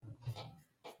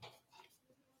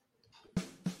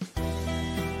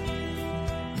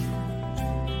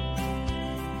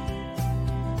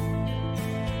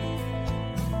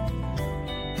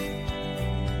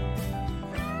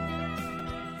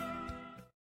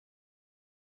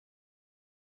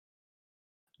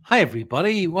Hi,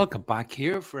 everybody. Welcome back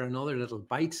here for another little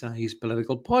bite sized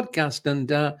political podcast.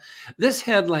 And this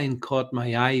headline caught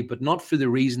my eye, but not for the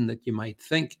reason that you might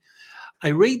think. I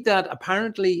read that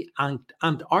apparently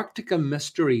Antarctica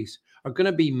Mysteries are going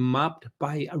to be mapped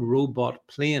by a robot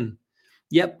plane.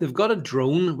 Yep, they've got a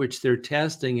drone which they're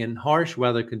testing in harsh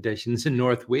weather conditions in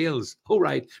North Wales. Oh,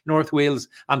 right, North Wales,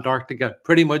 Antarctica,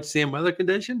 pretty much same weather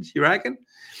conditions, you reckon?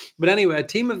 But anyway, a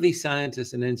team of these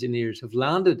scientists and engineers have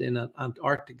landed in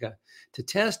Antarctica to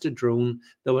test a drone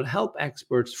that will help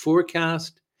experts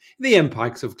forecast the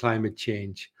impacts of climate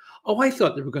change. Oh, I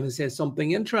thought they were going to say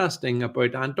something interesting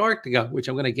about Antarctica, which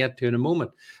I'm going to get to in a moment.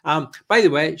 By the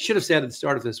way, should have said at the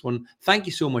start of this one, thank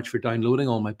you so much for downloading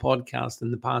all my podcasts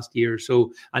in the past year or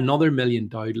so. Another million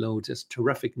downloads is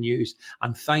terrific news.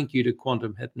 And thank you to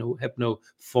Quantum Hypno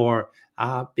for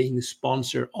being the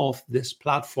sponsor of this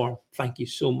platform. Thank you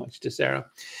so much to Sarah.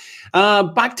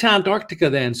 Back to Antarctica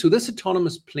then. So this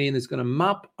autonomous plane is going to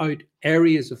map out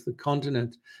areas of the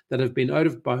continent that have been out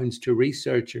of bounds to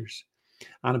researchers.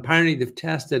 And apparently they've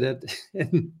tested it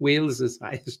in Wales's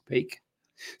highest peak.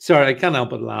 Sorry, I can't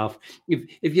help but laugh.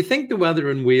 If you think the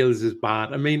weather in Wales is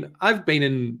bad, I mean, I've been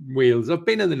in Wales. I've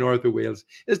been in the north of Wales.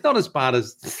 It's not as bad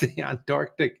as the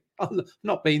Antarctic. I've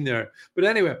not been there. But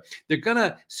anyway, they're going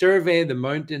to survey the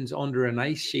mountains under an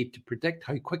ice sheet to predict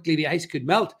how quickly the ice could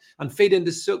melt and feed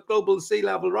into global sea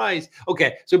level rise.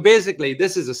 Okay, so basically,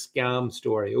 this is a scam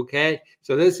story, okay?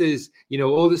 So this is,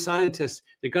 all the scientists,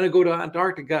 they're going to go to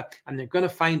Antarctica and they're going to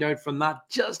find out from that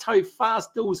just how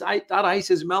fast that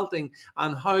ice is melting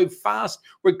and how fast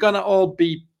we're going to all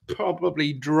be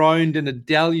probably drowned in a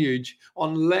deluge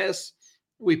unless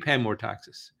we pay more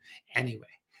taxes. Anyway,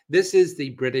 this is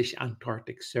the British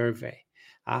Antarctic Survey.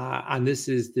 And this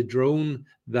is the drone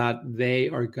that they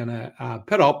are going to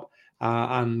put up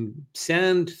and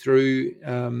send through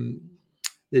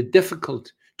the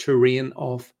difficult terrain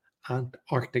of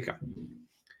Antarctica.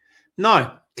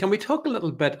 Now, can we talk a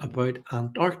little bit about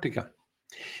Antarctica?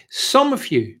 Some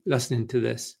of you listening to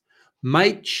this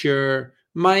might share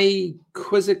my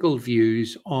quizzical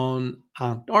views on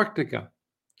Antarctica.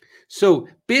 So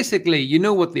basically, you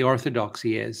know what the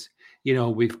orthodoxy is.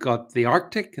 We've got the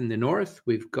Arctic in the north,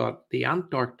 we've got the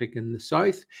Antarctic in the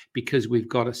south, because we've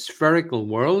got a spherical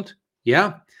world.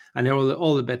 Yeah. And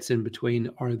all the bits in between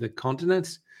are the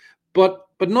continents. But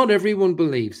not everyone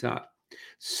believes that.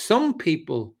 Some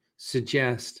people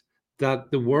suggest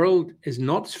that the world is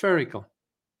not spherical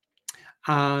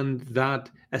and that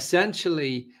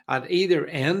essentially at either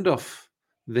end of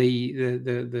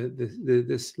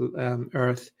this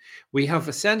Earth, we have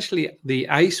essentially the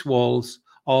ice walls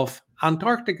of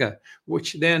Antarctica,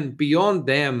 which then beyond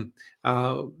them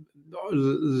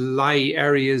lie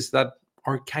areas that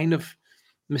are kind of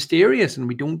mysterious, and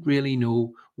we don't really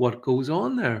know what goes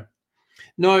on there.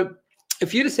 Now,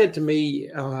 if you'd have said to me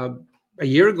a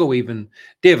year ago, even,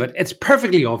 David, it's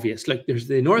perfectly obvious. Like there's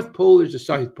the North Pole, there's the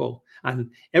South Pole,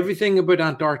 and everything about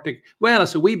Antarctic. Well,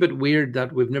 it's a wee bit weird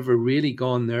that we've never really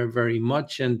gone there very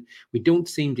much, and we don't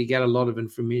seem to get a lot of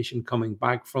information coming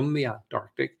back from the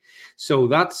Antarctic. So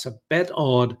that's a bit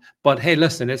odd. But hey,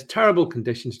 listen, it's terrible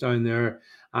conditions down there,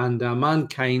 and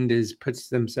mankind puts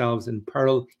themselves in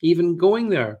peril even going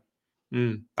there.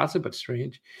 That's a bit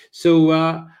strange.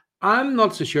 So I'm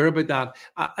not so sure about that.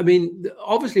 I mean,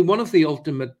 obviously, one of the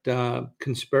ultimate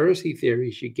conspiracy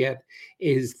theories you get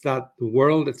is that the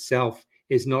world itself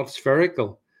is not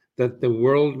spherical, that the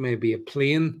world may be a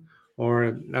plane,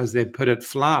 or as they put it,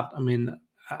 flat. I mean,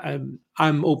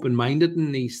 I'm open-minded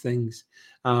in these things.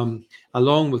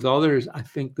 Along with others, I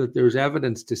think that there's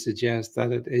evidence to suggest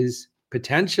that it is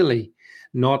potentially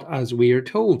not as we are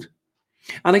told.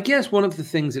 And I guess one of the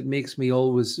things that makes me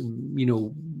always,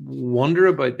 wonder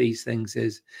about these things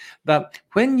is that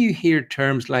when you hear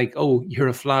terms like, oh, you're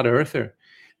a flat earther,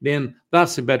 then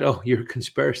that's about, oh, you're a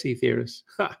conspiracy theorist.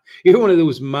 You're one of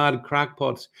those mad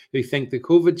crackpots who think the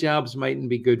COVID jabs mightn't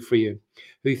be good for you,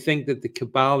 who think that the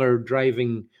cabal are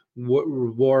driving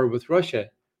war with Russia.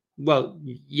 Well,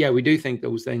 yeah, we do think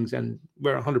those things, and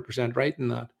we're 100% right in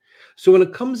that. So when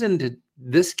it comes into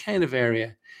this kind of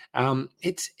area,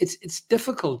 it's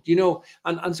difficult,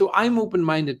 and so I'm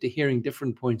open-minded to hearing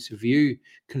different points of view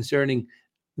concerning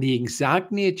the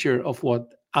exact nature of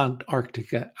what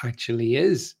Antarctica actually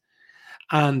is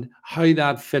and how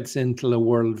that fits into the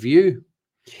worldview.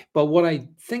 But what I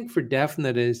think for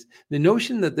definite is the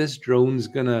notion that this drone is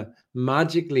going to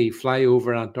magically fly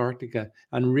over Antarctica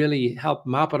and really help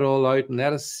map it all out and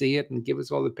let us see it and give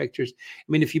us all the pictures.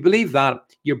 I mean, if you believe that,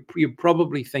 you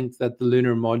probably think that the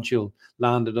lunar module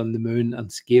landed on the moon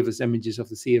and gave us images of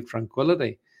the Sea of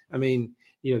Tranquility. I mean,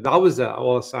 that was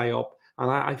all a psyop. And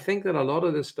I think that a lot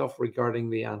of this stuff regarding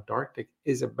the Antarctic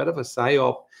is a bit of a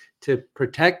psyop to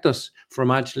protect us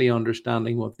from actually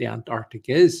understanding what the Antarctic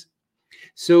is.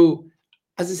 So,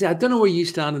 as I say, I don't know where you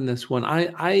stand in this one.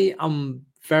 I am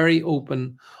very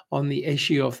open on the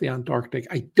issue of the Antarctic.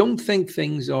 I don't think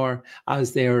things are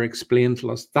as they are explained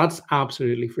to us. That's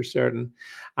absolutely for certain.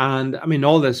 And I mean,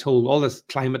 all this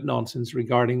climate nonsense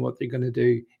regarding what they're going to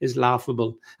do is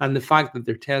laughable. And the fact that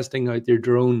they're testing out their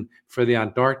drone for the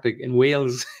Antarctic in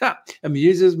Wales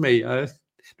amuses me. I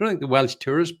don't think the Welsh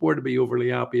Tourist Board would be overly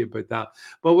happy about that.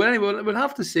 But anyway, we'll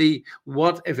have to see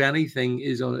what, if anything,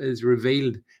 is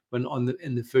revealed when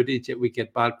in the footage that we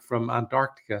get back from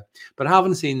Antarctica. But I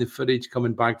haven't seen the footage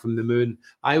coming back from the moon.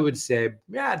 I would say,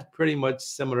 yeah, it's pretty much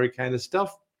similar kind of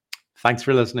stuff. Thanks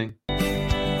for listening.